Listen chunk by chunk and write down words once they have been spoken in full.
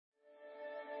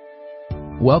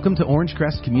Welcome to Orange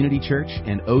Crest Community Church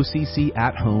and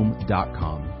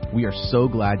OCCAtHome.com. We are so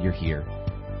glad you're here.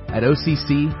 At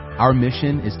OCC, our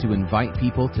mission is to invite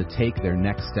people to take their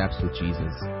next steps with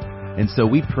Jesus. And so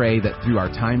we pray that through our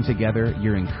time together,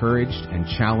 you're encouraged and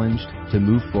challenged to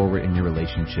move forward in your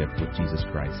relationship with Jesus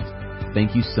Christ.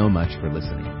 Thank you so much for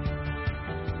listening.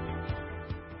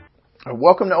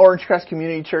 Welcome to Orange Crest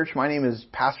Community Church. My name is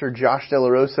Pastor Josh De La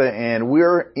Rosa, and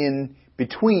we're in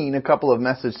between a couple of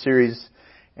message series.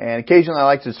 And occasionally I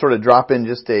like to sort of drop in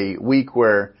just a week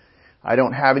where I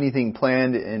don't have anything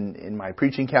planned in my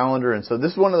preaching calendar. And so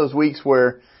this is one of those weeks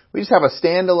where we just have a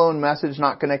standalone message,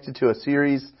 not connected to a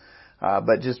series,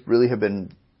 but just really have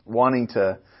been wanting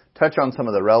to touch on some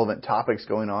of the relevant topics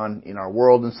going on in our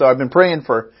world. And so I've been praying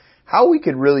for how we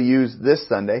could really use this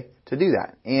Sunday to do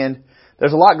that. And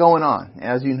there's a lot going on,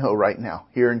 as you know, right now,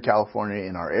 here in California,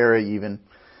 in our area even.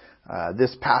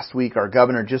 This past week, our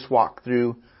governor just walked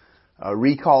through a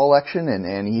recall election,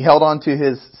 and he held on to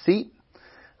his seat.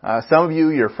 Some of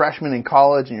you're freshmen in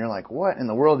college, and you're like, what in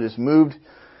the world just moved?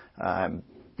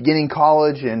 Beginning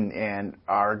college, and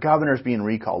our governor's being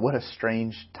recalled. What a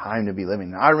strange time to be living.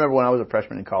 Now, I remember when I was a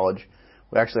freshman in college,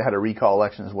 we actually had a recall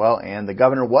election as well, and the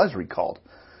governor was recalled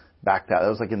back then. That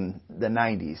was like in the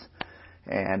 90s.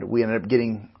 And we ended up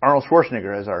getting Arnold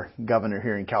Schwarzenegger as our governor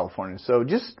here in California. So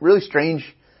just really strange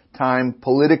time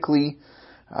politically.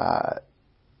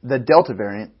 The Delta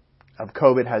variant of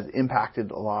COVID has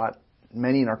impacted a lot.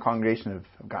 Many in our congregation have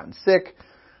gotten sick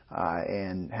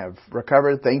and have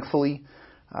recovered, thankfully.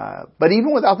 But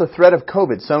even without the threat of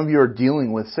COVID, some of you are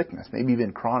dealing with sickness, maybe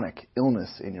even chronic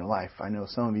illness in your life. I know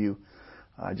some of you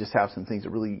just have some things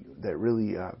that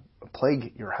really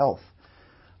plague your health.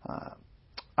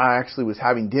 I actually was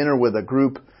having dinner with a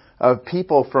group of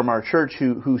people from our church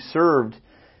who served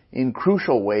in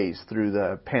crucial ways through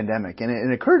the pandemic. And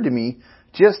it occurred to me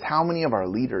just how many of our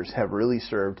leaders have really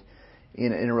served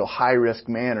in a real high-risk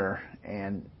manner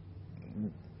and,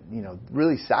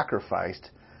 really sacrificed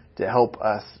to help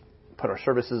us put our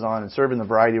services on and serve in the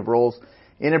variety of roles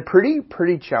in a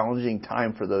pretty challenging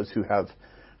time for those who have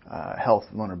health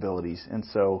vulnerabilities. And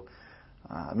so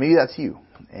maybe that's you,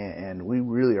 and we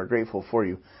really are grateful for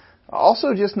you.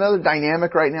 Also, just another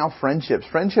dynamic right now, friendships.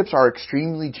 Friendships are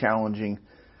extremely challenging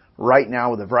right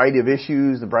now with a variety of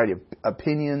issues, a variety of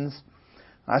opinions.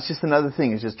 That's just another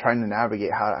thing, is just trying to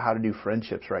navigate how to do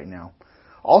friendships right now.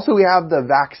 Also, we have the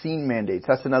vaccine mandates.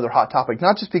 That's another hot topic,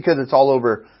 not just because it's all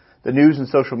over the news and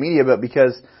social media, but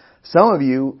because some of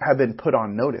you have been put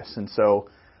on notice. And so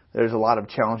there's a lot of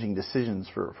challenging decisions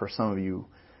for some of you,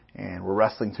 and we're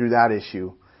wrestling through that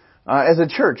issue. As a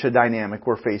church, a dynamic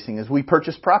we're facing is we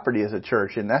purchase property as a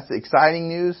church, and that's exciting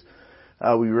news.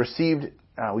 We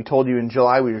told you in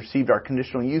July we received our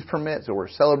conditional use permit, so we're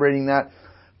celebrating that.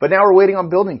 But now we're waiting on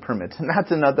building permits, and that's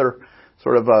another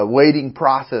sort of a waiting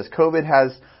process. COVID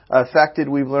has affected,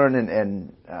 we've learned,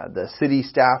 and the city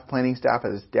staff, planning staff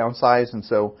has downsized, and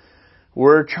so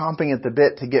we're chomping at the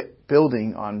bit to get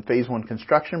building on phase 1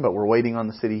 construction, but we're waiting on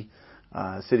the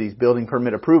city's building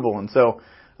permit approval. And so,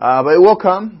 but it will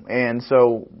come,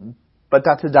 but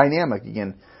that's a dynamic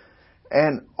again.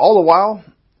 And all the while,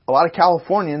 a lot of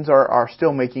Californians are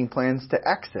still making plans to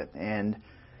exit. And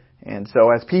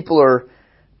so as people are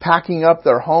packing up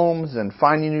their homes and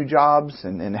finding new jobs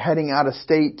and heading out of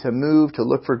state to move, to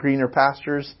look for greener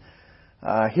pastures,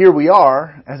 here we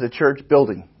are as a church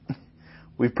building.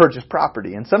 We've purchased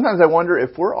property. And sometimes I wonder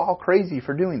if we're all crazy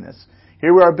for doing this.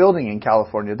 Here we are building in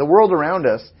California. The world around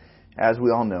us, as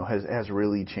we all know, has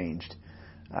really changed.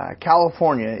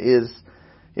 California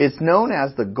it's known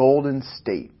as the Golden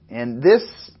State. And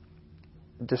this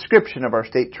description of our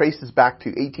state traces back to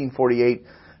 1848,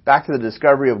 back to the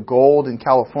discovery of gold in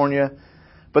California.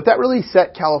 But that really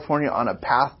set California on a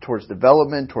path towards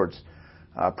development, towards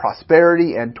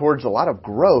prosperity, and towards a lot of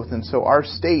growth. And so our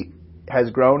state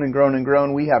has grown and grown and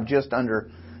grown. We have just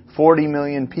under 40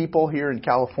 million people here in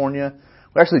California.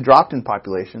 We actually dropped in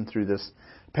population through this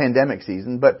pandemic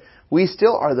season, but we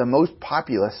still are the most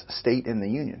populous state in the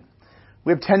union.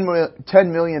 We have 10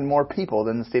 million more people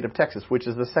than the state of Texas, which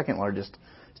is the second largest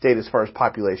state as far as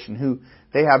population,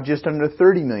 they have just under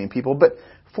 30 million people, but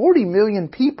 40 million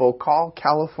people call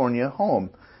California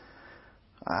home.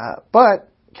 But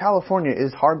California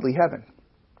is hardly heaven.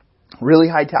 Really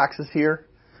high taxes here.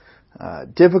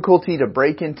 Difficulty to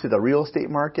break into the real estate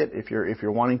market. If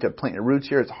you're wanting to plant your roots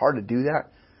here, it's hard to do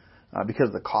that because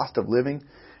of the cost of living.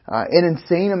 An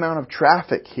insane amount of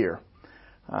traffic here.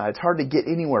 It's hard to get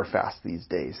anywhere fast these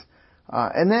days.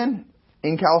 And then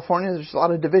in California, there's a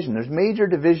lot of division. There's major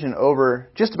division over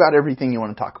just about everything you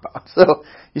want to talk about. So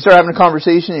you start having a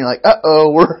conversation, and you're like,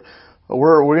 But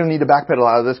we're going to need to backpedal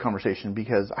out of this conversation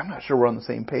because I'm not sure we're on the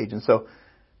same page. And so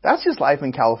that's just life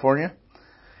in California.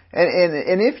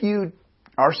 And if you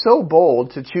are so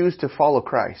bold to choose to follow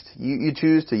Christ, you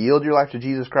choose to yield your life to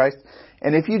Jesus Christ,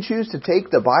 and if you choose to take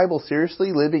the Bible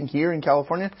seriously living here in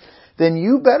California, then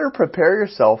you better prepare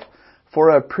yourself for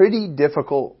a pretty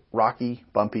difficult, rocky,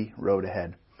 bumpy road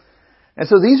ahead. And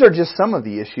so these are just some of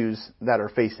the issues that are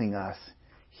facing us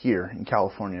here in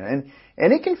California.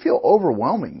 And it can feel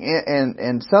overwhelming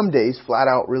and some days flat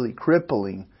out really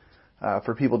crippling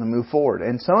for people to move forward.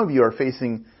 And some of you are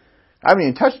facing, I haven't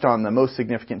even touched on the most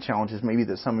significant challenges maybe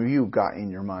that some of you got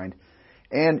in your mind.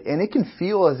 And it can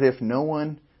feel as if no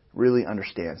one really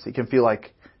understands. It can feel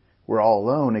like we're all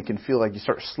alone. It can feel like you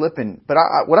start slipping. But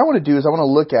what I want to do is I want to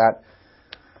look at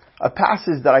a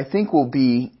passage that I think will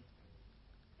be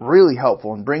really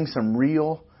helpful and bring some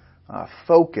real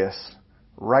focus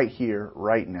right here,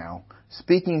 right now,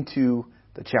 speaking to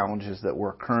the challenges that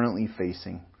we're currently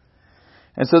facing.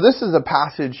 And so this is a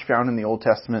passage found in the Old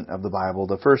Testament of the Bible.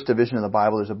 The first division of the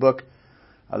Bible, there's a book,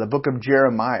 the book of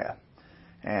Jeremiah.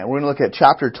 And we're going to look at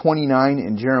chapter 29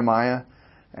 in Jeremiah,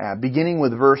 beginning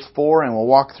with verse 4, and we'll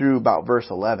walk through about verse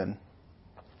 11.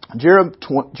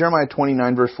 Jeremiah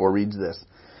 29 verse 4 reads this.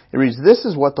 It reads, "This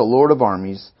is what the Lord of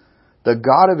armies, the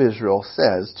God of Israel,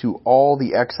 says to all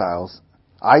the exiles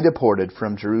I deported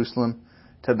from Jerusalem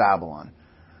to Babylon."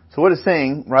 So what it's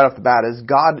saying right off the bat is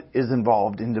God is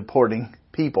involved in deporting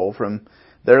people from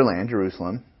their land,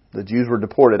 Jerusalem. The Jews were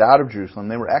deported out of Jerusalem.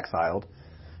 They were exiled.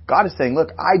 God is saying, look,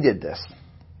 I did this.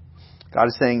 God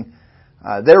is saying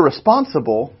they're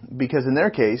responsible because in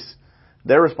their case,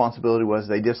 their responsibility was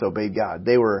they disobeyed God.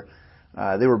 They were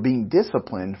being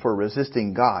disciplined for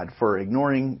resisting God, for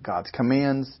ignoring God's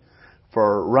commands,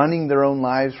 for running their own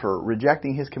lives, for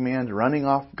rejecting His commands, running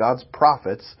off God's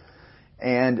prophets.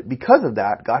 And because of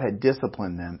that, God had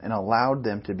disciplined them and allowed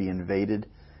them to be invaded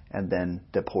and then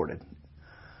deported.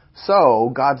 So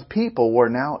God's people were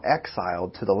now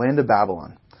exiled to the land of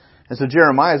Babylon. And so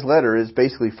Jeremiah's letter is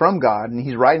basically from God, and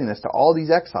he's writing this to all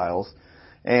these exiles.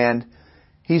 And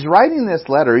he's writing this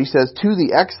letter, he says, to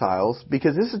the exiles,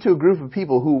 because this is to a group of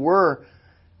people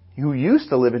who used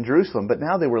to live in Jerusalem, but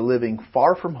now they were living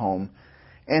far from home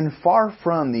and far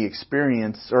from the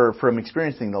experience, or from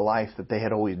experiencing the life that they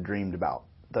had always dreamed about,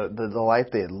 the life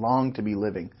they had longed to be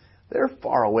living. They're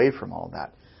far away from all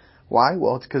that. Why?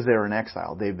 Well, it's because they're in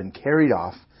exile. They've been carried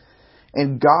off,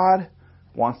 and God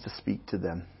wants to speak to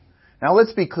them. Now,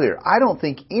 let's be clear. I don't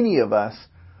think any of us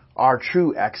are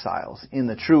true exiles in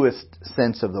the truest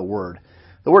sense of the word.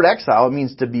 The word exile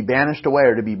means to be banished away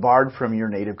or to be barred from your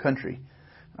native country.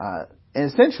 And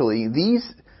essentially,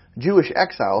 these Jewish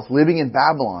exiles living in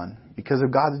Babylon because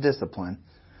of God's discipline,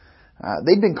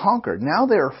 they'd been conquered. Now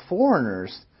they're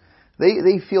foreigners.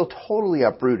 They feel totally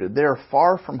uprooted. They're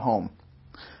far from home.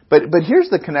 But here's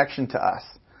the connection to us.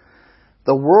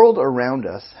 The world around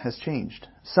us has changed.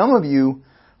 Some of you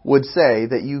would say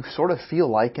that you sort of feel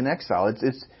like an exile.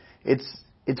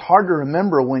 It's hard to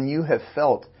remember when you have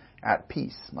felt at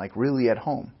peace, like really at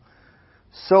home.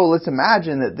 So let's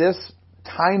imagine that this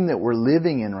time that we're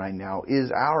living in right now is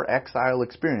our exile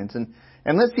experience.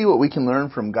 And let's see what we can learn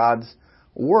from God's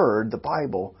Word, the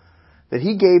Bible, that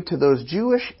He gave to those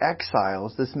Jewish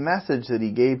exiles, this message that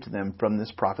He gave to them from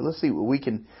this prophet. Let's see what we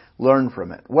can learn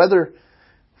from it. Whether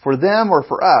for them or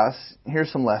for us,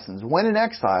 here's some lessons. When in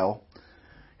exile,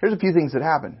 here's a few things that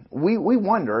happen. We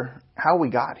wonder how we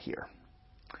got here.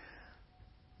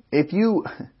 If you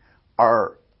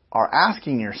are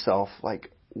asking yourself,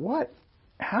 like, what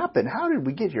happened? How did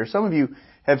we get here? Some of you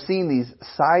have seen these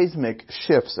seismic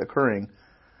shifts occurring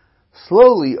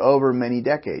slowly over many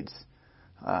decades.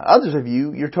 Others of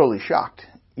you, you're totally shocked.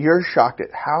 You're shocked at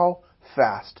how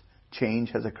fast change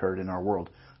has occurred in our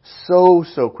world. So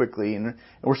quickly. And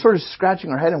we're sort of scratching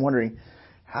our head and wondering,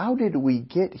 how did we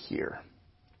get here?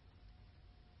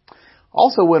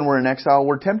 Also, when we're in exile,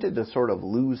 we're tempted to sort of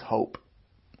lose hope.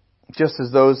 Just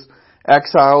as those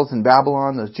exiles in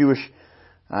Babylon, those Jewish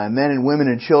men and women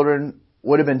and children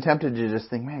would have been tempted to just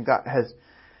think, man, God,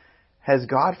 has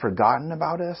God forgotten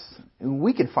about us?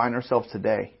 We could find ourselves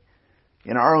today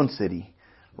in our own city,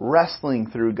 wrestling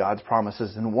through God's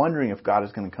promises and wondering if God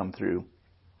is going to come through.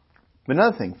 But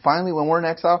another thing, finally, when we're in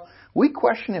exile, we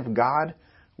question if God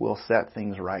will set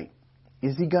things right.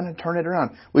 Is He going to turn it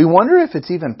around? We wonder if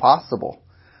it's even possible.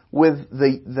 With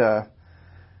the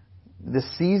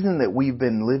season that we've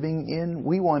been living in,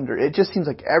 we wonder, it just seems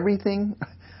like everything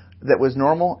that was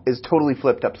normal is totally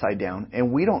flipped upside down,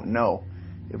 and we don't know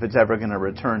if it's ever going to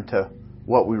return to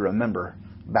what we remember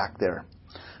back there.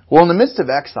 Well, in the midst of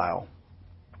exile,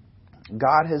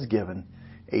 God has given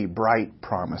a bright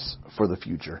promise for the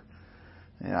future.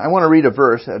 And I want to read a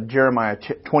verse, Jeremiah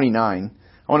 29.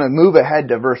 I want to move ahead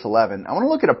to verse 11. I want to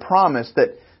look at a promise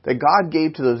that God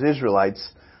gave to those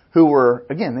Israelites who were,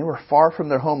 again, they were far from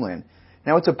their homeland.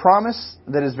 Now, it's a promise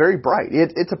that is very bright.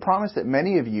 It's a promise that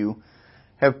many of you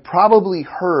have probably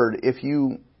heard if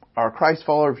you are a Christ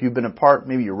follower, if you've been a part,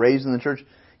 maybe you're raised in the church.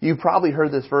 You've probably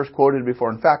heard this verse quoted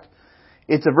before. In fact,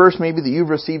 it's a verse maybe that you've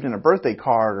received in a birthday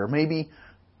card, or maybe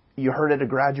you heard at a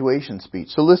graduation speech.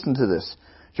 So listen to this.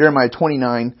 Jeremiah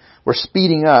 29, we're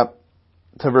speeding up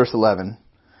to verse 11.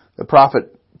 The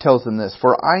prophet tells them this,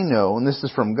 "For I know," and this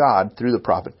is from God through the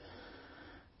prophet,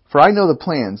 "For I know the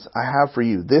plans I have for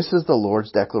you. This is the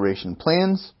Lord's declaration.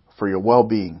 Plans for your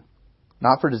well-being,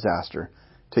 not for disaster,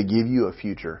 to give you a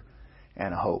future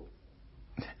and a hope."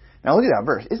 Now look at that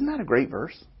verse. Isn't that a great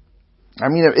verse? I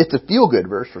mean, it's a feel-good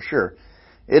verse for sure.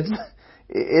 It's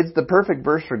the perfect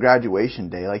verse for graduation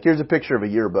day. Like, here's a picture of a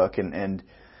yearbook, and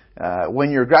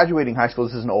when you're graduating high school,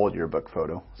 this is an old yearbook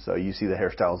photo, so you see the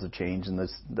hairstyles have changed and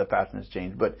the fashion has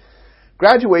changed. But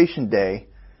graduation day,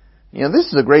 this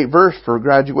is a great verse for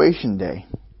graduation day.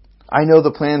 "I know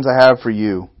the plans I have for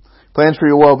you, plans for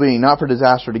your well-being, not for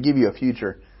disaster, to give you a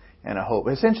future and a hope."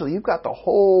 Essentially, you've got the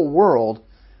whole world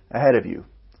ahead of you.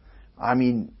 I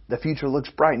mean, the future looks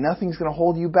bright. Nothing's going to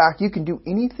hold you back. You can do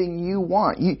anything you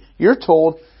want. You're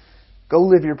told, go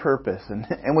live your purpose.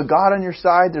 And with God on your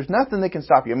side, there's nothing that can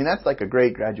stop you. I mean, that's like a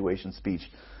great graduation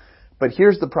speech. But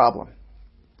here's the problem.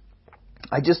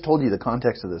 I just told you the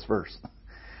context of this verse.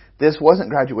 This wasn't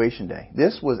graduation day.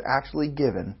 This was actually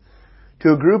given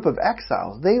to a group of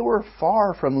exiles. They were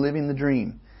far from living the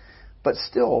dream. But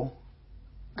still,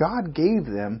 God gave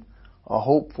them a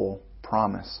hopeful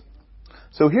promise.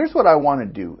 So here's what I want to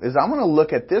do, is I want to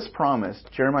look at this promise,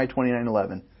 Jeremiah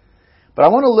 29:11, but I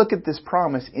want to look at this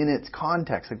promise in its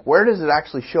context. Like, where does it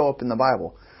actually show up in the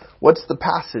Bible? What's the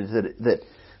passage that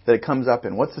it comes up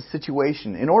in? What's the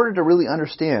situation? In order to really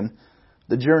understand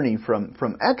the journey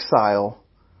from exile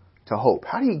to hope.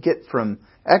 How do you get from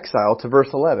exile to verse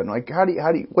 11? Like,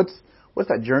 what's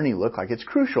that journey look like? It's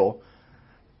crucial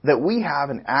that we have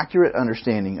an accurate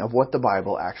understanding of what the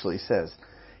Bible actually says.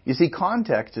 You see,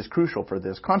 context is crucial for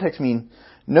this. Context means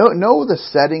know the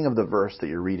setting of the verse that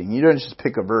you're reading. You don't just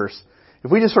pick a verse.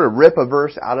 If we just sort of rip a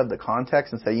verse out of the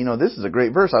context and say, this is a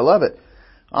great verse, I love it,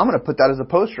 I'm going to put that as a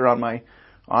poster on my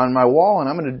wall, and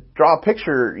I'm going to draw a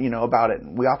picture, about it.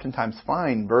 And we oftentimes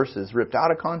find verses ripped out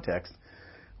of context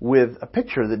with a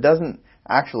picture that doesn't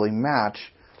actually match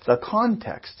the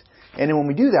context. And then when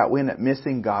we do that, we end up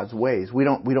missing God's ways. We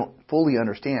don't fully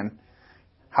understand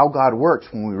how God works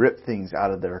when we rip things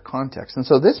out of their context. And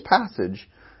so this passage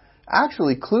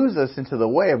actually clues us into the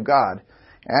way of God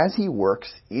as He works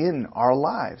in our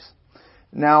lives.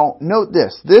 Now, note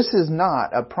this. This is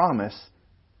not a promise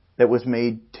that was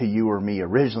made to you or me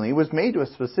originally. It was made to a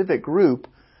specific group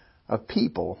of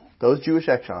people, those Jewish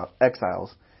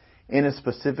exiles, in a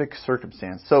specific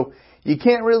circumstance. So you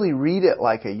can't really read it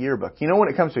like a yearbook. When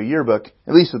it comes to a yearbook,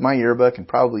 at least with my yearbook and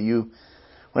probably you,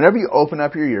 whenever you open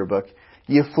up your yearbook,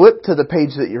 you flip to the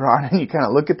page that you're on and you kind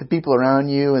of look at the people around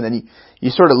you, and then you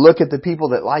sort of look at the people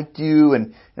that liked you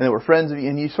and that were friends of you,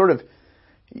 and you sort of,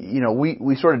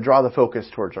 we sort of draw the focus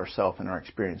towards ourselves and our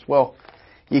experience. Well,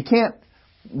 you can't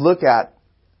look at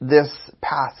this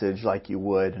passage like you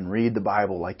would and read the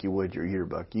Bible like you would your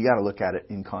yearbook. You got to look at it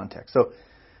in context. So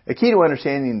the key to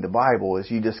understanding the Bible is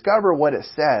you discover what it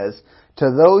says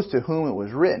to those to whom it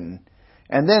was written,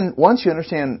 and then once you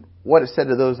understand what it said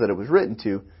to those that it was written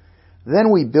to,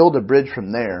 then we build a bridge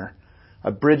from there,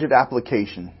 a bridge of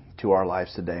application to our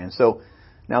lives today. And so,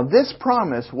 now this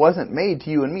promise wasn't made to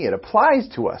you and me. It applies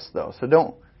to us, though. So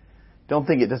don't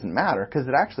think it doesn't matter, because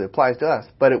it actually applies to us.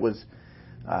 But it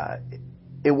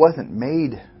wasn't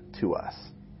made to us.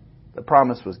 The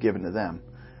promise was given to them.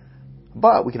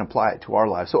 But we can apply it to our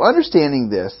lives. So understanding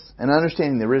this and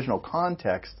understanding the original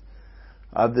context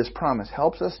of this promise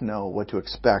helps us know what to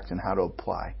expect and how to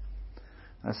apply.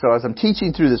 And so as I'm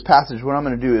teaching through this passage, what I'm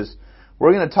going to do is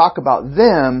we're going to talk about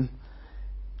them.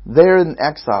 They're in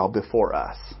exile before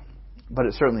us. But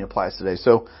it certainly applies today.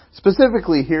 So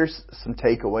specifically, here's some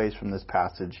takeaways from this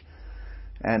passage.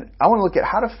 And I want to look at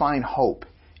how to find hope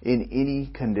in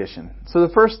any condition. So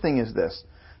the first thing is this: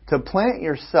 to plant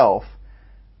yourself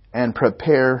and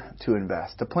prepare to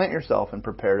invest. To plant yourself and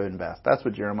prepare to invest. That's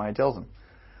what Jeremiah tells them.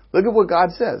 Look at what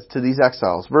God says to these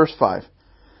exiles. Verse 5.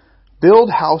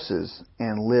 Build houses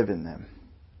and live in them.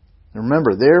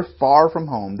 Remember, they're far from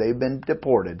home. They've been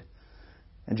deported.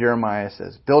 And Jeremiah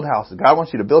says, build houses. God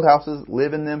wants you to build houses,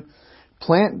 live in them,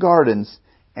 plant gardens,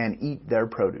 and eat their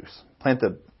produce. Plant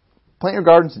the Plant your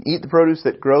gardens and eat the produce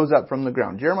that grows up from the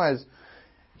ground.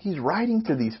 He's writing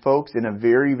to these folks in a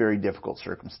very, very difficult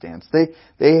circumstance.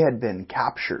 They had been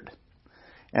captured,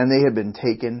 and they had been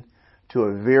taken to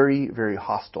a very, very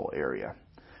hostile area.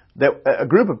 A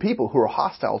group of people who were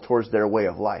hostile towards their way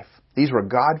of life. These were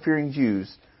God-fearing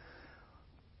Jews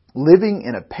living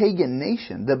in a pagan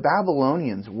nation. The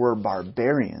Babylonians were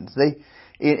barbarians.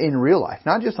 In real life,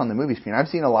 not just on the movie screen. I've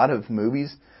seen a lot of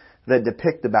movies that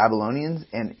depict the Babylonians,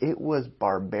 and it was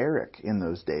barbaric in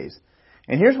those days.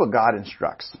 And here's what God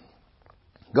instructs.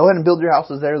 Go ahead and build your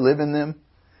houses there, live in them,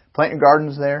 plant your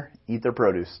gardens there, eat their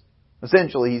produce.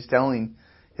 Essentially, He's telling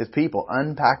His people,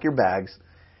 unpack your bags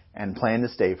and plan to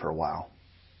stay for a while.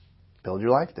 Build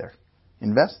your life there.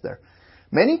 Invest there.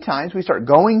 Many times we start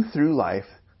going through life,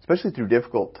 especially through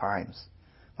difficult times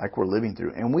like we're living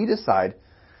through, and we decide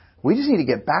we just need to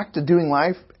get back to doing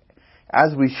life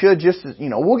as we should,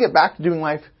 we'll get back to doing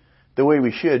life the way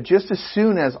we should just as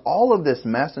soon as all of this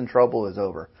mess and trouble is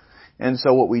over. And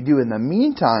so what we do in the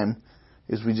meantime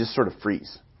is we just sort of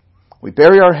freeze. We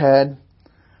bury our head,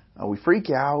 we freak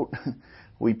out,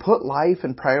 we put life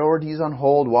and priorities on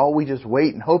hold while we just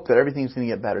wait and hope that everything's going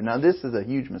to get better. Now this is a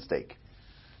huge mistake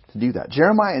to do that.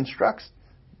 Jeremiah instructs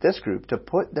this group to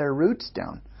put their roots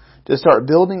down, to start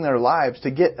building their lives,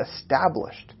 to get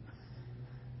established,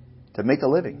 to make a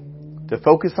living, to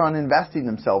focus on investing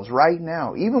themselves right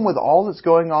now, even with all that's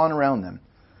going on around them.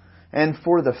 And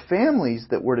for the families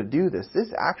that were to do this, this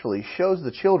actually shows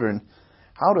the children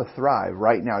how to thrive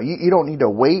right now. You don't need to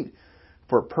wait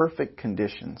for perfect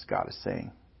conditions, God is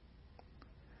saying.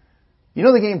 You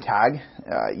know the game tag?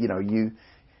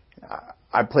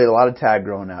 I played a lot of tag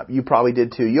growing up. You probably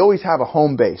did too. You always have a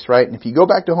home base, right? And if you go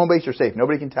back to home base, you're safe.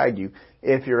 Nobody can tag you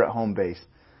if you're at home base.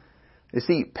 You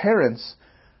see, parents,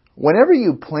 whenever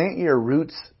you plant your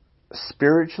roots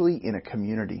spiritually in a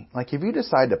community, like if you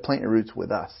decide to plant your roots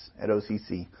with us at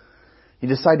OCC, you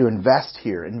decide to invest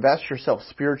here, invest yourself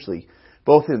spiritually,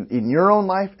 both in your own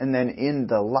life and then in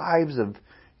the lives of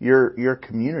your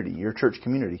community, your church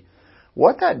community.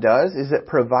 What that does is it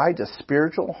provides a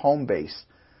spiritual home base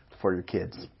for your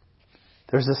kids.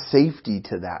 There's a safety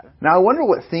to that. Now I wonder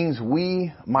what things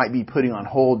we might be putting on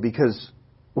hold because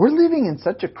we're living in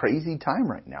such a crazy time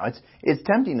right now. It's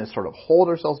tempting to sort of hold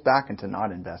ourselves back and to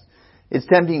not invest. It's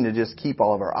tempting to just keep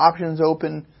all of our options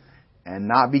open and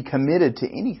not be committed to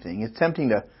anything. It's tempting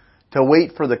to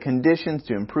wait for the conditions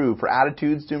to improve, for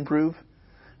attitudes to improve,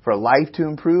 for life to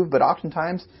improve. But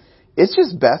oftentimes, it's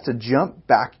just best to jump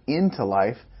back into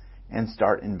life and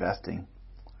start investing.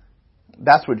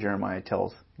 That's what Jeremiah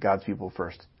tells God's people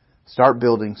first. Start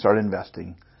building, start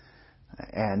investing,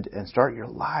 and start your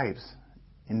lives.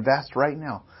 Invest right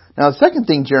now. Now, the second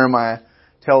thing Jeremiah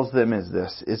tells them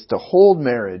is to hold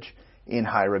marriage in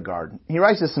high regard. He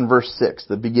writes this in verse 6,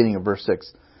 the beginning of verse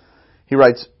 6. He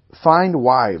writes, find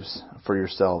wives for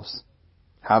yourselves.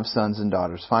 Have sons and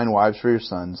daughters. Find wives for your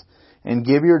sons, and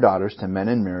give your daughters to men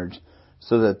in marriage,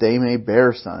 so that they may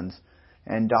bear sons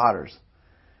and daughters.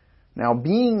 Now,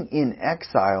 being in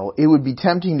exile, it would be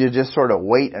tempting to just sort of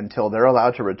wait until they're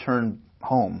allowed to return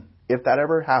home. If that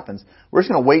ever happens, we're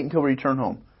just going to wait until we return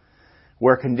home,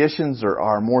 where conditions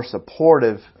are more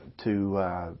supportive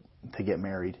to get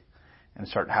married and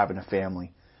start having a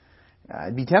family.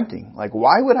 It'd be tempting. Like,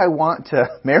 why would I want to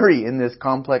marry in this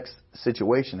complex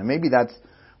situation? And maybe that's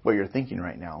what you're thinking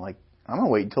right now. Like, I'm going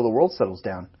to wait until the world settles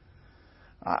down.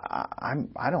 I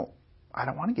don't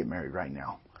want to get married right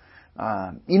now.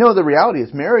 The reality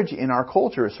is marriage in our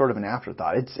culture is sort of an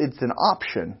afterthought. It's an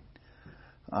option,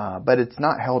 but it's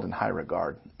not held in high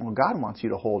regard. Well, God wants you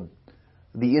to hold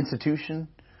the institution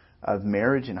of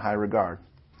marriage in high regard.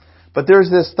 But there's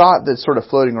this thought that's sort of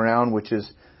floating around, which is,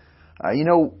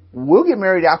 we'll get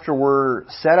married after we're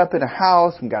set up in a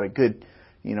house and got a good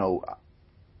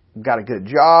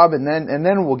job, and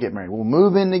then we'll get married. We'll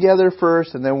move in together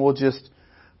first, and then we'll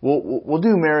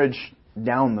do marriage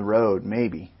down the road,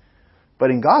 maybe.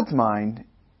 But in God's mind,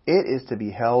 it is to be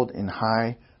held in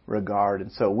high regard,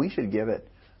 and so we should give it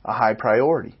a high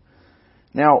priority.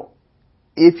 Now,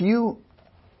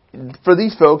 for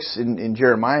these folks in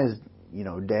Jeremiah's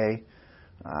day,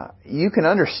 you can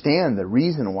understand the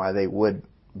reason why they would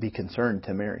be concerned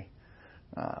to marry.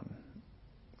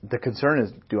 The concern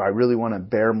is, do I really want to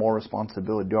bear more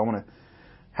responsibility? Do I want to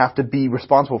have to be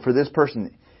responsible for this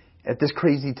person at this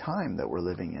crazy time that we're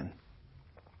living in?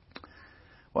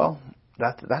 Well,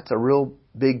 that's a real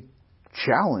big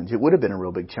challenge. It would have been a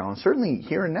real big challenge. Certainly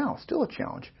here and now, still a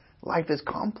challenge. Life is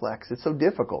complex. It's so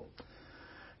difficult.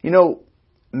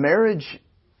 Marriage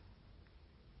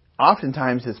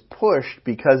oftentimes is pushed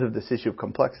because of this issue of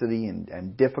complexity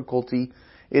and difficulty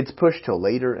It's pushed till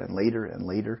later and later and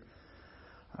later.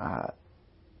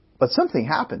 But something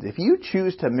happens. If you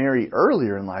choose to marry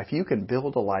earlier in life, you can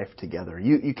build a life together.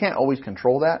 You can't always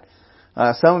control that.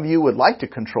 Some of you would like to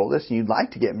control this, and you'd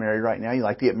like to get married right now. You'd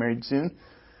like to get married soon.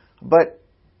 But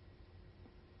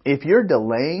if you're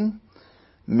delaying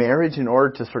marriage in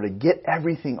order to sort of get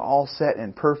everything all set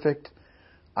and perfect,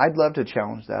 I'd love to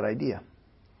challenge that idea.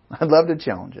 I'd love to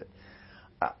challenge it.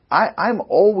 I'm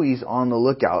always on the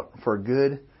lookout for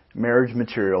good marriage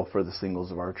material for the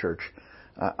singles of our church.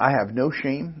 I have no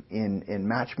shame in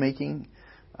matchmaking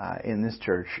in this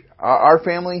church. Our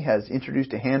family has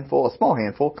introduced a small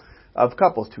handful of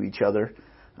couples to each other,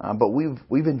 but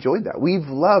we've enjoyed that. We've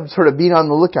loved sort of being on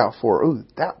the lookout for,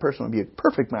 that person would be a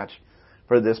perfect match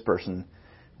for this person.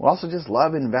 We also just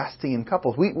love investing in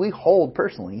couples. We hold,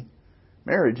 personally,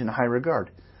 marriage in high regard.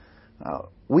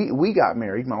 We got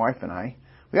married, my wife and I.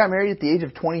 We got married at the age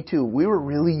of 22. We were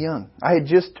really young. I had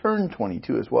just turned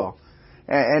 22 as well.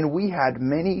 And we had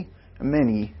many,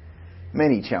 many,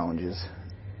 many challenges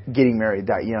getting married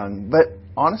that young. But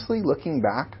honestly, looking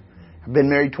back, I've been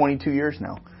married 22 years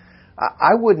now.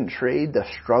 I wouldn't trade the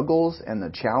struggles and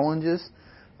the challenges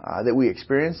that we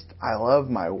experienced. I love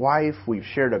my wife. We've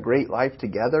shared a great life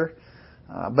together.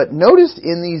 But notice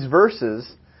in these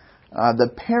verses, the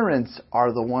parents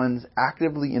are the ones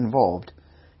actively involved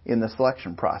in the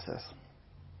selection process.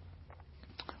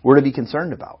 We're to be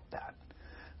concerned about that.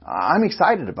 I'm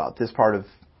excited about this part of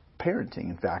parenting,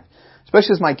 in fact.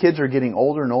 Especially as my kids are getting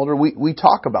older and older, we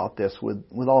talk about this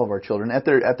with all of our children. At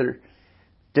their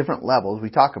different levels,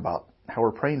 we talk about how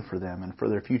we're praying for them and for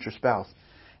their future spouse.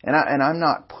 And I'm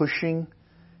not pushing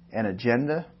an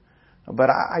agenda, but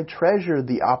I treasure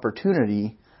the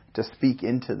opportunity to speak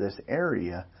into this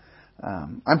area.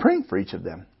 I'm praying for each of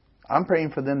them. I'm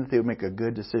praying for them that they would make a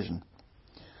good decision.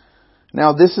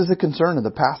 Now, this is a concern of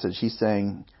the passage. He's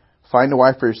saying, find a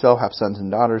wife for yourself, have sons and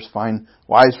daughters, find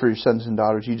wives for your sons and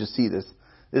daughters. You just see this.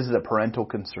 This is a parental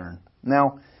concern.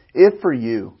 Now, if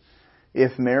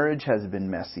marriage has been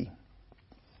messy,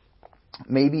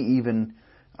 maybe even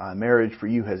marriage for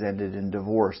you has ended in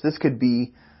divorce, this could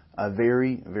be a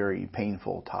very, very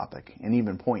painful topic and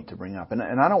even point to bring up. And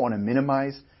I don't want to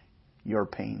minimize your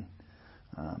pain.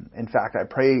 In fact, I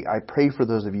pray for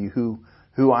those of you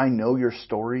who I know your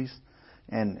stories,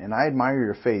 and I admire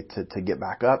your faith to get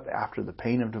back up after the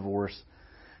pain of divorce,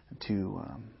 to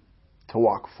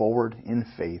walk forward in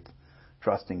faith,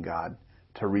 trusting God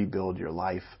to rebuild your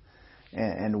life.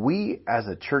 And we, as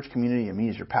a church community, and me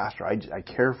as your pastor, I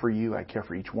care for you. I care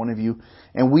for each one of you,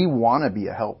 and we want to be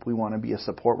a help. We want to be a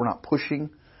support. We're not pushing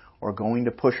or going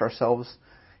to push ourselves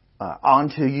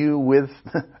onto you with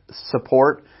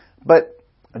support, but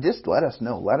just let us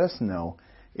know. Let us know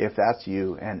if that's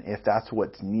you and if that's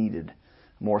what's needed,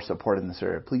 more support in this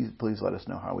area. Please let us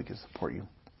know how we can support you.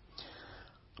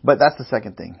 But that's the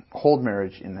second thing. Hold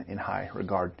marriage in high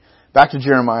regard. Back to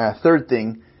Jeremiah. Third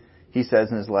thing he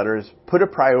says in his letter is put a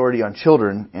priority on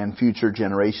children and future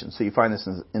generations. So you find this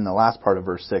in the last part of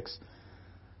verse 6.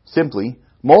 Simply,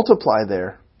 multiply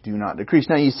there, do not decrease.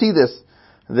 Now you see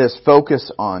this focus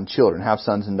on children. Have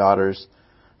sons and daughters,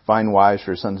 find wives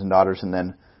for sons and daughters, and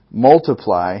then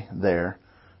multiply there,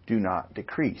 do not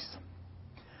decrease.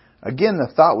 Again,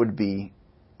 the thought would be,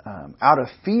 out of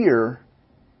fear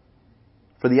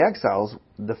for the exiles,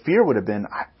 the fear would have been,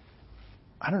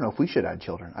 I don't know if we should have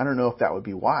children. I don't know if that would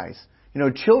be wise.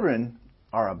 Children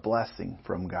are a blessing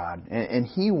from God, and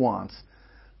He wants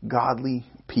godly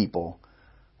people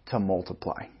to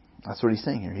multiply. That's what He's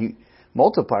saying here. He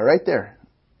multiply right there.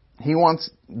 He wants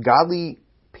godly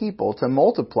people to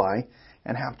multiply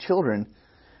and have children.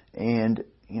 And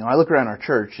I look around our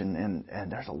church, and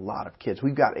there's a lot of kids.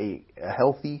 We've got a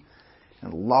healthy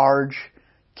and large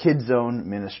kids zone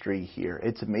ministry here.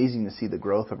 It's amazing to see the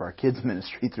growth of our kids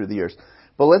ministry through the years.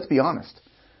 But let's be honest,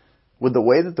 with the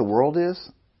way that the world is,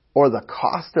 or the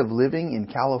cost of living in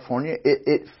California,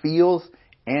 it feels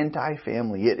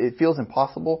anti-family. It feels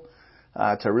impossible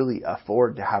to really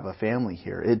afford to have a family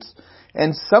here.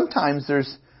 And sometimes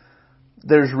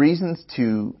there's reasons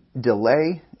to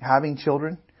delay having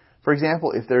children. For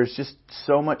example, if there's just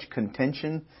so much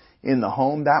contention in the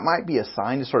home, that might be a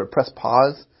sign to sort of press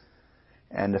pause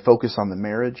and to focus on the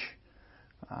marriage.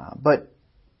 But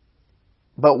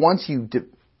once you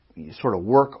sort of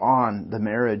work on the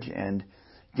marriage and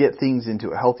get things into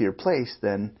a healthier place,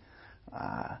 then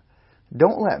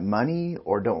don't let money,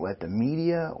 or don't let the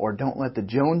media, or don't let the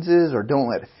Joneses, or don't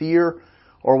let fear,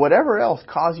 or whatever else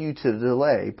cause you to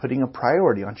delay putting a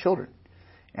priority on children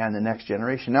and the next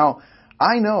generation. Now,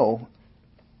 I know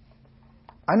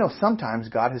sometimes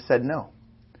God has said no,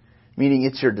 meaning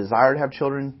it's your desire to have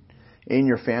children, in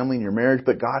your family, in your marriage,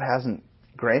 but God hasn't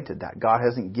granted that. God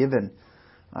hasn't given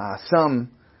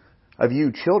some of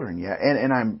you children yet.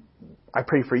 And I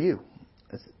pray for you.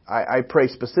 I pray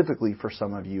specifically for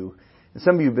some of you. And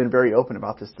some of you have been very open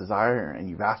about this desire, and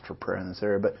you've asked for prayer in this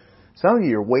area. But some of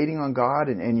you are waiting on God,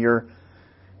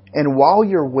 and while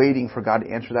you're waiting for God to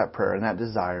answer that prayer and that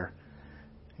desire,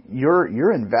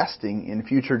 you're investing in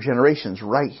future generations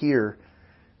right here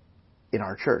in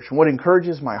our church. And what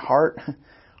encourages my heart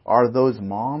are those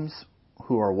moms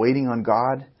who are waiting on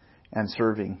God and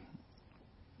serving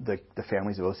the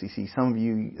families of OCC. Some of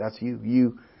you, that's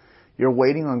you. You're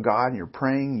waiting on God and you're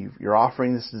praying. You're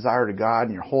offering this desire to God,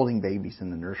 and you're holding babies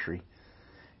in the nursery,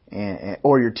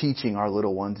 or you're teaching our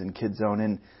little ones in Kids Zone.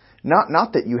 And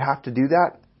not that you have to do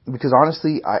that, because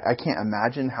honestly, I can't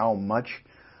imagine how much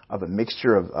of a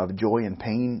mixture of joy and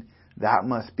pain that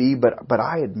must be. But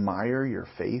I admire your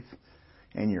faith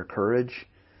and your courage,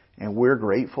 and we're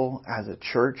grateful as a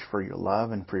church for your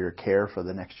love and for your care for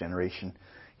the next generation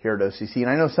here at OCC. And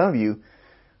I know some of you,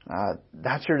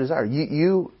 that's your desire.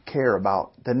 You care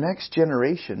about the next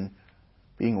generation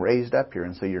being raised up here,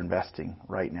 and so you're investing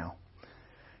right now.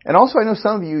 And also, I know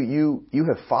some of you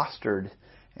have fostered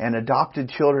and adopted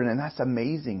children, and that's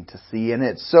amazing to see, and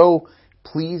it so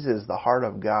pleases the heart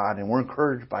of God, and we're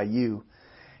encouraged by you.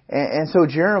 And so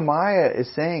Jeremiah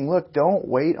is saying, look, don't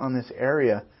wait on this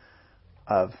area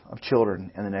of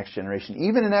children and the next generation.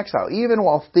 Even in exile, even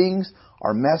while things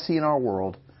are messy in our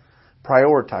world,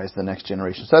 prioritize the next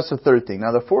generation. So that's the third thing.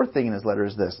 Now the fourth thing in his letter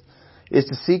is this, is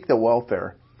to seek the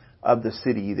welfare of the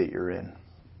city that you're in.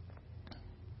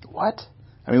 What?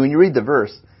 I mean, when you read the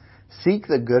verse, seek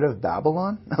the good of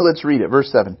Babylon? Let's read it.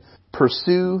 Verse 7.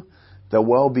 Pursue the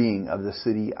well-being of the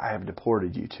city I have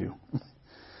deported you to.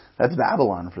 That's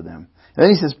Babylon for them. And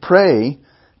then he says, pray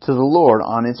to the Lord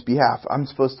on its behalf. I'm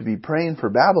supposed to be praying for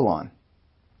Babylon.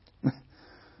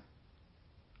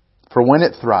 For when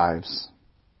it thrives,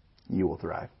 you will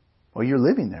thrive. Well, you're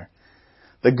living there.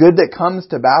 The good that comes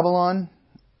to Babylon,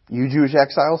 you Jewish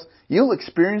exiles, you'll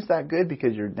experience that good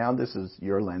because this is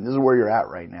your land. This is where you're at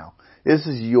right now. This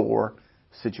is your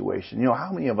situation. You know,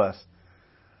 how many of us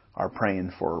are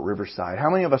praying for Riverside? How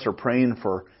many of us are praying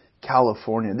for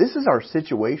California? This is our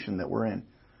situation that we're in.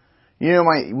 You know,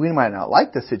 we might not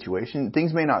like the situation.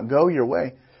 Things may not go your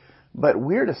way. But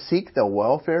we're to seek the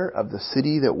welfare of the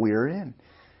city that we're in.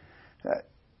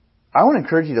 I want to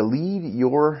encourage you to lead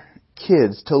your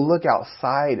kids to look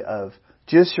outside of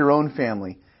just your own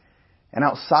family and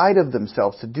outside of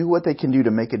themselves to do what they can do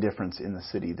to make a difference in the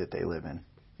city that they live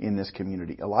in this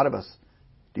community. A lot of us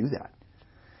do that.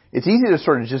 It's easy to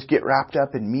sort of just get wrapped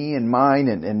up in me and mine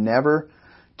and never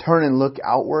turn and look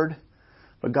outward.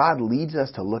 But God leads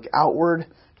us to look outward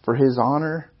for His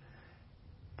honor,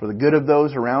 for the good of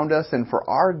those around us, and for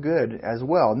our good as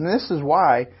well. And this is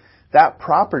why that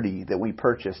property that we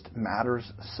purchased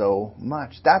matters so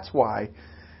much. That's why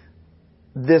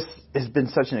this has been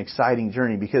such an exciting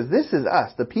journey, because this is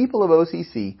us, the people of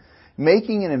OCC,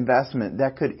 making an investment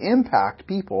that could impact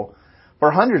people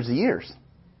for hundreds of years.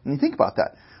 And you think about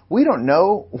that. We don't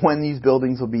know when these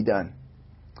buildings will be done.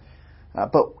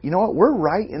 But you know what? We're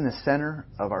right in the center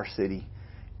of our city.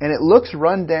 And it looks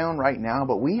run down right now,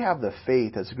 but we have the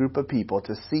faith as a group of people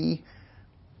to see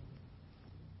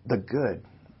the good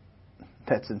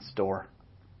that's in store.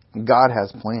 God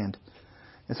has planned.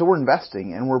 And so we're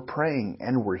investing and we're praying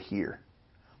and we're here.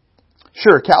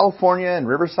 Sure, California and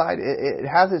Riverside, it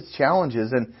has its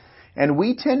challenges, and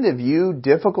we tend to view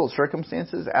difficult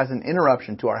circumstances as an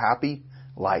interruption to our happy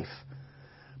life.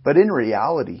 But in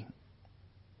reality,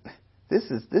 this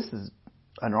is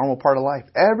a normal part of life.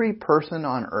 Every person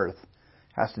on earth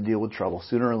has to deal with trouble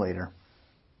sooner or later.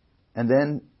 And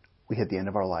then we hit the end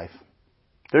of our life.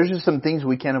 There's just some things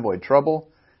we can't avoid. Trouble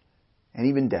and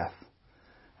even death.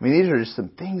 I mean, these are just some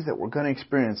things that we're going to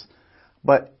experience.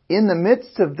 But in the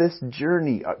midst of this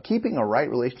journey, keeping a right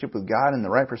relationship with God and the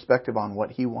right perspective on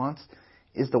what He wants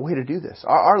is the way to do this.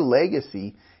 Our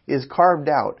legacy is carved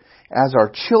out as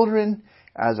our children,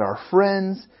 as our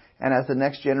friends, and as the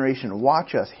next generation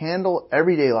watch us handle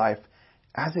everyday life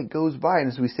as it goes by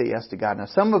and as we say yes to God. Now,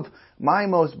 some of my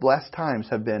most blessed times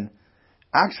have been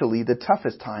actually the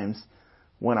toughest times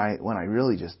when I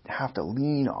really just have to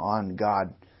lean on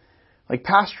God. Like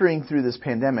pastoring through this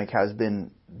pandemic has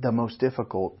been the most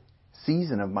difficult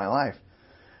season of my life.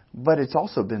 But it's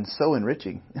also been so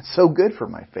enriching. It's so good for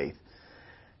my faith.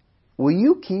 Will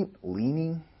you keep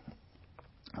leaning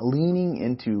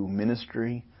into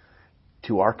ministry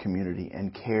to our community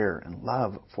and care and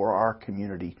love for our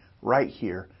community right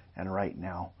here and right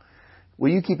now? Will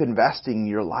you keep investing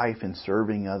your life in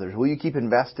serving others? Will you keep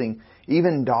investing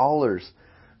even dollars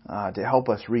to help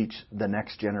us reach the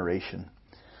next generation.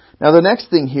 Now the next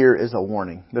thing here is a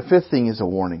warning. The fifth thing is a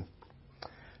warning.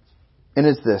 And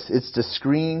it's this. It's to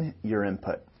screen your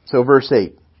input. So verse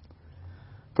 8.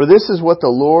 For this is what the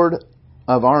Lord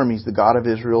of armies, the God of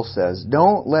Israel, says.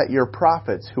 Don't let your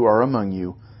prophets who are among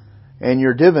you and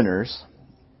your diviners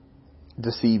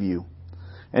deceive you.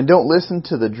 And don't listen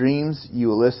to the dreams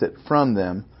you elicit from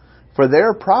them, for they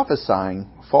are prophesying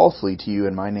falsely to you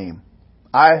in my name.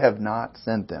 I have not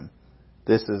sent them.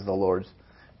 This is the Lord's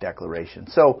declaration.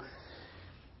 So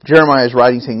Jeremiah is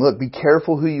writing saying, look, be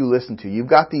careful who you listen to. You've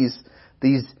got these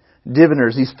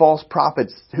diviners, these false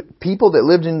prophets, people that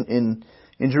lived in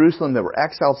Jerusalem that were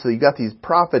exiled. So you've got these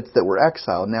prophets that were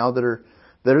exiled now that are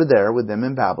there with them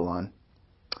in Babylon.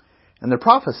 And they're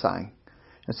prophesying.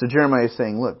 And so Jeremiah is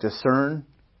saying, look, discern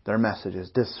their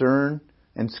messages. Discern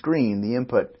and screen the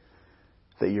input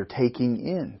that you're taking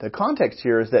in. The context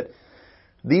here is that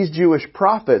these Jewish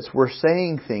prophets were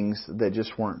saying things that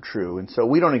just weren't true. And so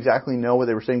we don't exactly know what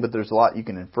they were saying, but there's a lot you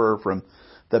can infer from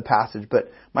the passage.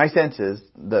 But my sense is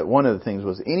that one of the things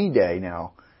was any day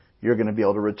now you're going to be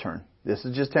able to return. This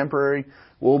is just temporary.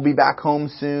 We'll be back home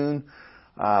soon.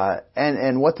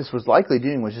 And what this was likely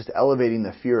doing was just elevating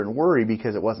the fear and worry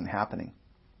because it wasn't happening.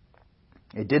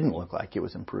 It didn't look like it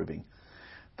was improving.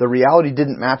 The reality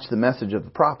didn't match the message of the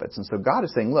prophets. And so God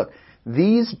is saying, look,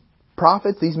 these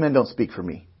prophets, these men don't speak for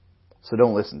me. So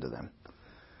don't listen to them.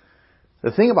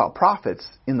 The thing about prophets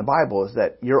in the Bible is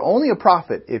that you're only a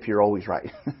prophet if you're always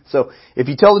right. So if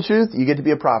you tell the truth, you get to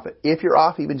be a prophet. If you're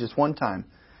off even just one time,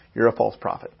 you're a false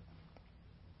prophet.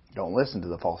 Don't listen to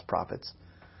the false prophets.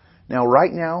 Now,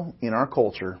 right now in our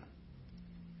culture,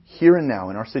 here and now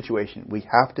in our situation, we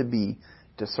have to be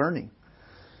discerning.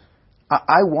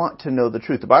 I want to know the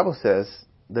truth. The Bible says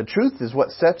the truth is what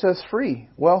sets us free.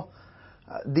 Well,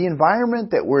 the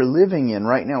environment that we're living in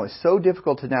right now is so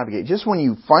difficult to navigate. Just when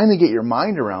you finally get your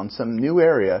mind around some new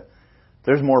area,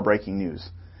 there's more breaking news.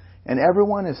 And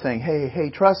everyone is saying,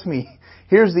 hey, trust me,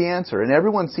 here's the answer. And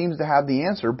everyone seems to have the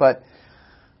answer, but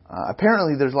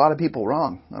apparently there's a lot of people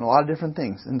wrong on a lot of different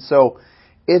things. And so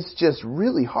it's just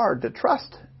really hard to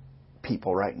trust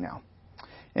people right now.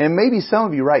 And maybe some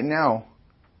of you right now,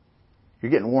 you're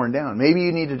getting worn down. Maybe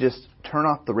you need to just turn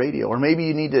off the radio. Or maybe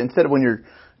you need to, instead of when you're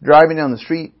driving down the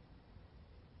street,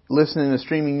 listening to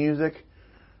streaming music,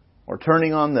 or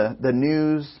turning on the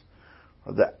news,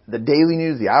 or the daily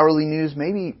news, the hourly news,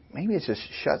 maybe it's just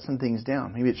shut some things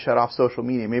down. Maybe it's shut off social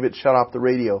media. Maybe it's shut off the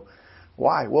radio.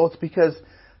 Why? Well, it's because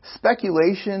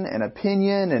speculation and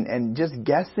opinion and just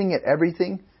guessing at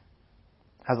everything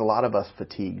has a lot of us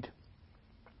fatigued.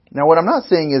 Now, what I'm not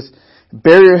saying is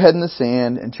bury your head in the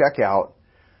sand and check out.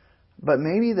 But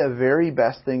maybe the very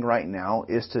best thing right now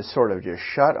is to sort of just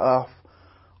shut off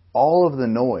all of the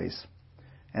noise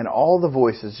and all the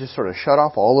voices. Just sort of shut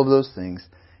off all of those things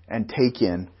and take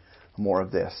in more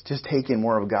of this. Just take in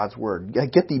more of God's Word.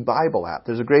 Get the Bible app.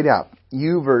 There's a great app,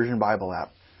 YouVersion Bible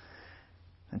app.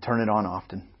 And turn it on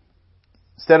often.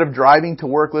 Instead of driving to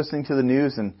work listening to the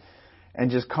news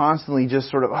and just constantly just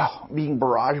sort of being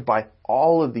barraged by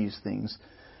all of these things.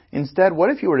 Instead, what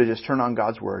if you were to just turn on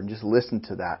God's Word and just listen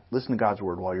to that? Listen to God's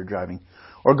Word while you're driving.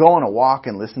 Or go on a walk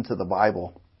and listen to the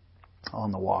Bible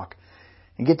on the walk.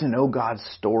 And get to know God's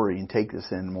story and take this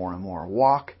in more and more.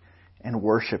 Walk and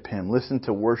worship Him. Listen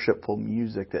to worshipful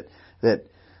music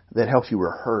that helps you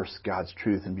rehearse God's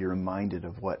truth and be reminded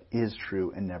of what is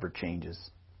true and never changes.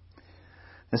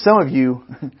 And some of you,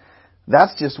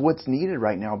 that's just what's needed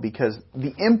right now because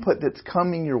the input that's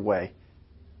coming your way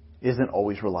isn't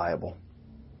always reliable.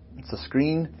 It's a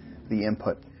screen, the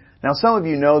input. Now, some of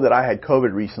you know that I had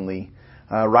COVID recently.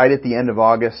 Right at the end of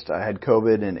August, I had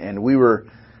COVID, and we were,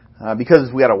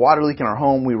 because we had a water leak in our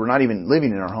home, we were not even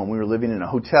living in our home. We were living in a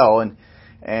hotel,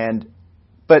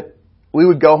 but we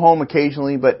would go home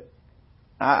occasionally. But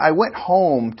I went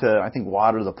home to, I think,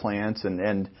 water the plants,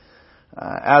 and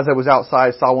as I was outside,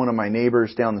 I saw one of my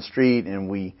neighbors down the street,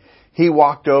 and he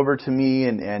walked over to me,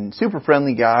 and super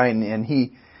friendly guy, and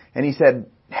he said,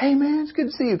 "Hey man, it's good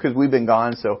to see you," because we've been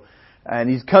gone. So, and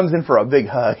he comes in for a big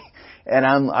hug, and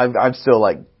I'm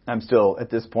still at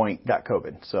this point got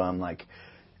COVID. So I'm like,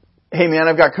 "Hey man,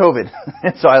 I've got COVID,"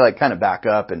 and so I kind of back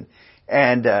up, and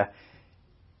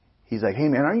he's like, "Hey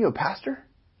man, aren't you a pastor?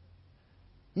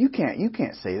 You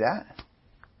can't say that.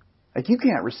 You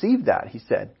can't receive that," he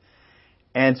said.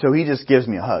 And so he just gives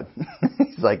me a hug.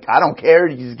 He's like, "I don't care."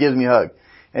 He just gives me a hug.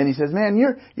 And he says, "Man,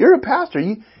 you're a pastor.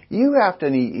 You have to,"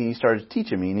 and he started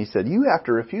teaching me, and he said, "You have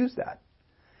to refuse that."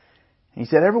 And he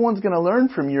said, "Everyone's going to learn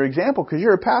from your example because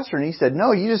you're a pastor." And he said,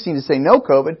 "No, you just need to say, 'No,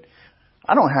 COVID,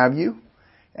 I don't have you.'"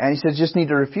 And he said, "Just need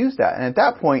to refuse that." And at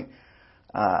that point,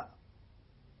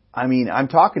 I'm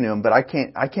talking to him, but I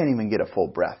can't even get a full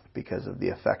breath because of the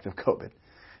effect of COVID.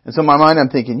 And so in my mind, I'm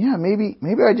thinking, yeah, maybe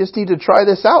I just need to try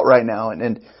this out right now.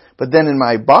 But then in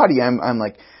my body, I'm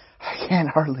like, I can't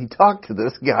hardly talk to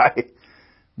this guy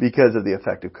because of the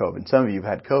effect of COVID. Some of you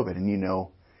have had COVID, and you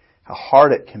know how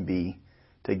hard it can be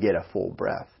to get a full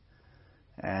breath.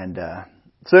 And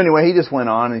so anyway, he just went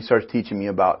on and he starts teaching me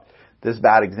about this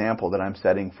bad example that I'm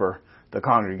setting for the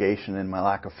congregation and my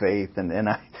lack of faith. And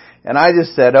I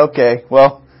just said, okay,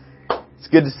 well, it's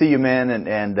good to see you, man.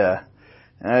 And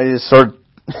I just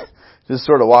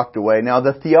sort of walked away. Now,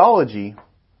 the theology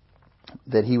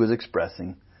that he was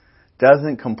expressing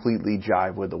doesn't completely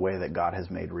jive with the way that God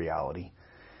has made reality.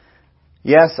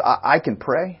 Yes, I can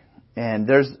pray, and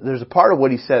there's a part of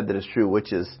what he said that is true,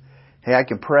 which is, hey, I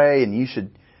can pray, and you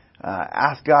should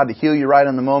ask God to heal you right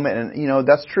on the moment. And,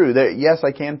 that's true. Yes,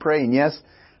 I can pray, and yes,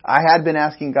 I had been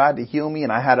asking God to heal me,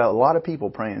 and I had a lot of people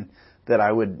praying that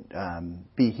I would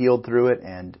be healed through it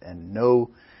and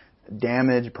no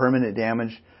damage, permanent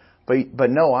damage. But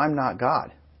no, I'm not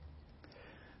God.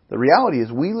 The reality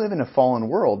is we live in a fallen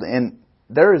world, and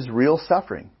there is real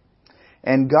suffering.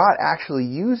 And God actually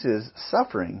uses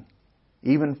suffering,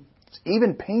 even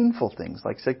painful things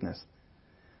like sickness,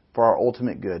 for our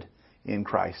ultimate good in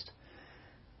Christ.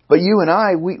 But you and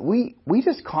I, we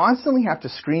just constantly have to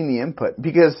screen the input,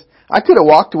 because I could have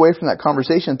walked away from that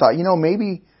conversation and thought,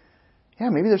 maybe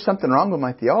there's something wrong with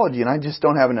my theology, and I just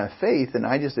don't have enough faith, and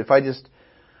if I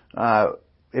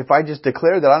just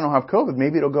declare that I don't have COVID,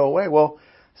 maybe it'll go away. Well,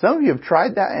 some of you have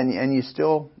tried that, and you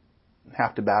still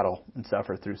have to battle and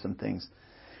suffer through some things.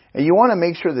 And you want to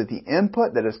make sure that the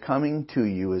input that is coming to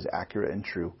you is accurate and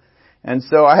true. And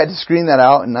so I had to screen that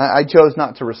out, and I chose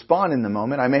not to respond in the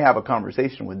moment. I may have a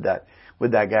conversation with that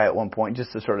guy at one point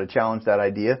just to sort of challenge that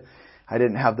idea. I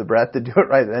didn't have the breath to do it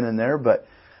right then and there, but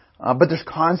there's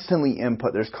constantly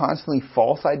input. There's constantly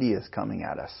false ideas coming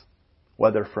at us,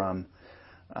 whether from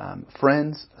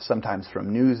friends, sometimes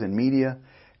from news and media.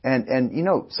 And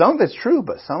some of it's true,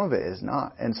 but some of it is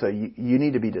not. And so you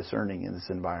need to be discerning in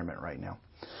this environment right now.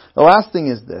 The last thing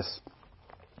is this.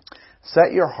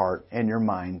 Set your heart and your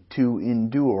mind to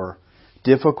endure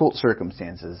difficult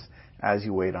circumstances as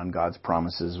you wait on God's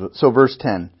promises. So verse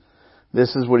 10,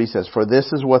 this is what he says. For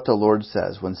this is what the Lord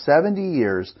says. When 70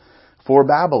 years for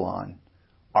Babylon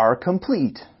are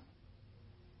complete.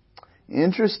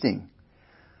 Interesting.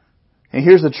 And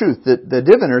here's the truth. The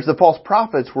diviners, the false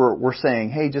prophets were saying,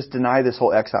 hey, just deny this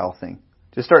whole exile thing.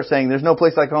 Just start saying, there's no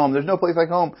place like home, there's no place like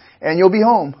home, and you'll be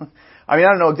home. I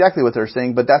don't know exactly what they're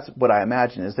saying, but that's what I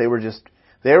imagine is they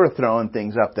were throwing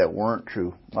things up that weren't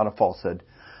true. A lot of falsehood.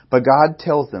 But God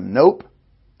tells them, nope,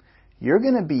 you're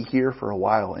going to be here for a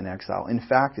while in exile. In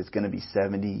fact, it's going to be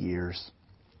 70 years.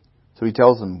 So he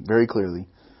tells them very clearly,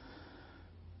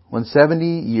 when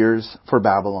 70 years for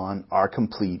Babylon are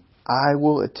complete, I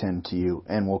will attend to you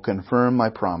and will confirm my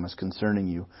promise concerning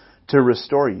you to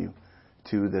restore you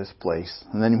to this place.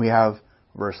 And then we have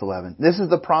verse 11. This is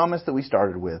the promise that we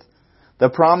started with. The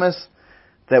promise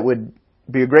that would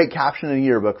be a great caption in a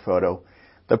yearbook photo.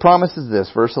 The promise is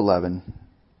this, verse 11.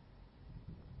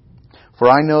 For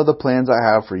I know the plans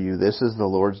I have for you. This is the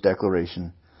Lord's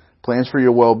declaration. Plans for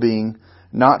your well-being,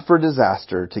 not for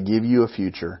disaster, to give you a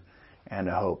future and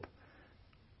a hope.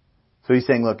 So he's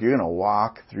saying, look, you're going to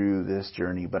walk through this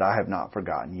journey, but I have not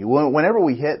forgotten you. Whenever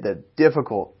we hit the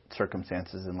difficult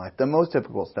circumstances in life, the most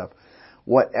difficult stuff,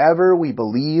 whatever we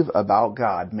believe about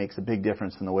God makes a big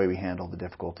difference in the way we handle the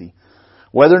difficulty.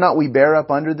 Whether or not we bear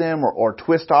up under them or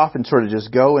twist off and sort of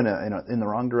just go in the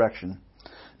wrong direction.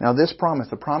 Now this promise,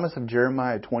 the promise of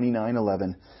Jeremiah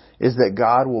 29:11, is that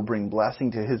God will bring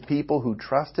blessing to His people who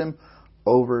trust Him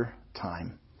over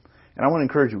time. And I want to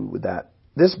encourage you with that.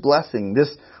 This blessing,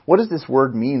 what does this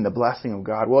word mean, the blessing of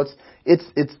God? Well,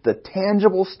 it's the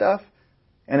tangible stuff,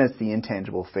 and it's the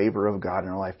intangible favor of God in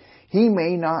our life. He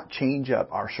may not change up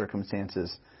our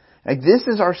circumstances. Like this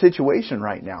is our situation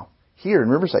right now, here in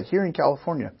Riverside, here in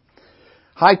California.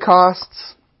 High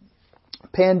costs,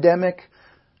 pandemic,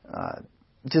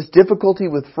 just difficulty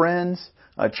with friends,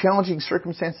 challenging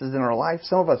circumstances in our life,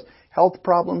 some of us health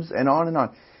problems, and on and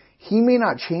on. He may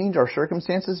not change our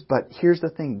circumstances, but here's the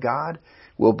thing. God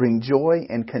will bring joy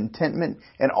and contentment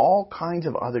and all kinds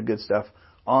of other good stuff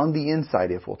on the inside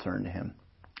if we'll turn to Him,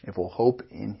 if we'll hope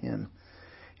in Him.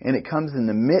 And it comes in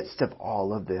the midst of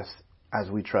all of this as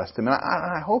we trust Him. And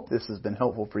I hope this has been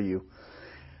helpful for you.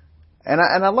 And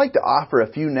I'd like to offer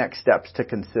a few next steps to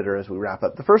consider as we wrap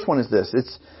up. The first one is this.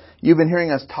 You've been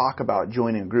hearing us talk about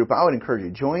joining a group. I would encourage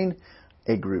you, join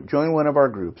a group. Join one of our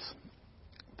groups.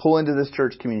 Pull into this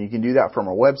church community. You can do that from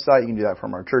our website. You can do that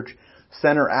from our Church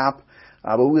Center app.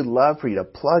 But we'd love for you to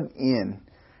plug in.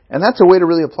 And that's a way to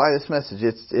really apply this message.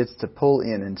 It's to pull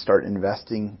in and start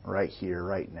investing right here,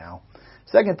 right now.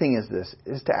 Second thing is this,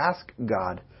 is to ask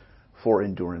God for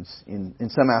endurance in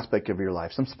some aspect of your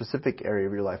life, some specific area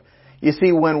of your life. You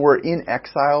see, when we're in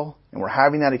exile and we're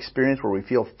having that experience where we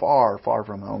feel far, far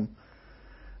from home,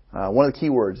 one of the key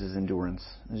words is endurance.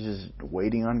 It's just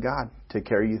waiting on God to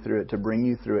carry you through it, to bring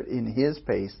you through it in His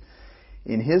pace,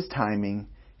 in His timing,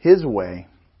 His way.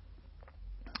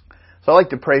 So I'd like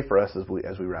to pray for us as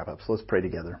we wrap up. So let's pray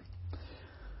together.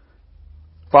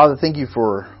 Father, thank you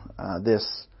for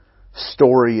this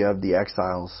story of the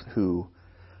exiles who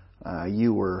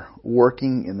you were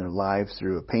working in their lives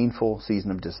through a painful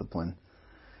season of discipline.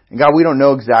 And God, we don't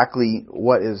know exactly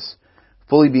what is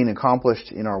fully being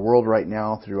accomplished in our world right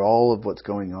now through all of what's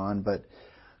going on, but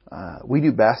we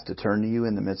do best to turn to you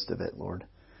in the midst of it, Lord,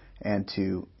 and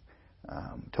to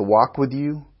walk with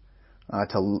you,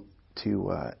 to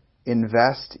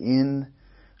invest in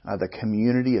the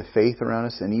community of faith around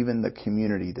us, and even the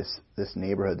community, this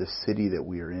neighborhood, this city that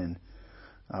we are in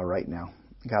right now.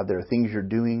 God, there are things you're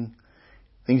doing,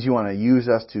 things you want to use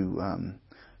us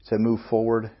to move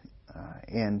forward,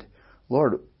 and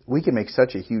Lord, we can make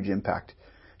such a huge impact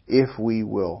if we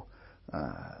will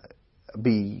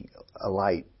be a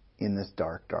light in this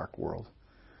dark, dark world.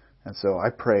 And so I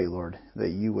pray, Lord, that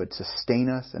you would sustain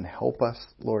us and help us,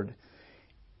 Lord,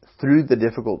 through the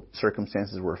difficult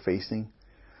circumstances we're facing.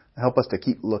 Help us to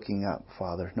keep looking up,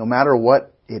 Father. No matter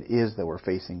what it is that we're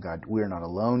facing, God, we're not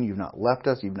alone. You've not left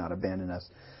us. You've not abandoned us.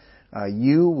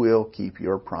 You will keep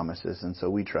your promises, and so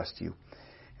we trust you.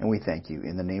 And we thank you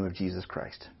in the name of Jesus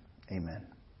Christ. Amen.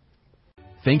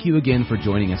 Thank you again for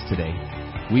joining us today.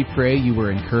 We pray you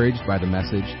were encouraged by the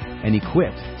message and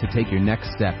equipped to take your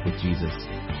next step with Jesus.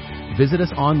 Visit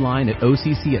us online at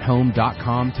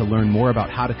occathome.com to learn more about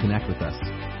how to connect with us.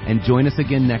 And join us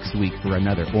again next week for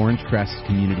another Orange Crest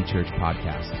Community Church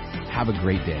podcast. Have a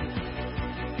great day.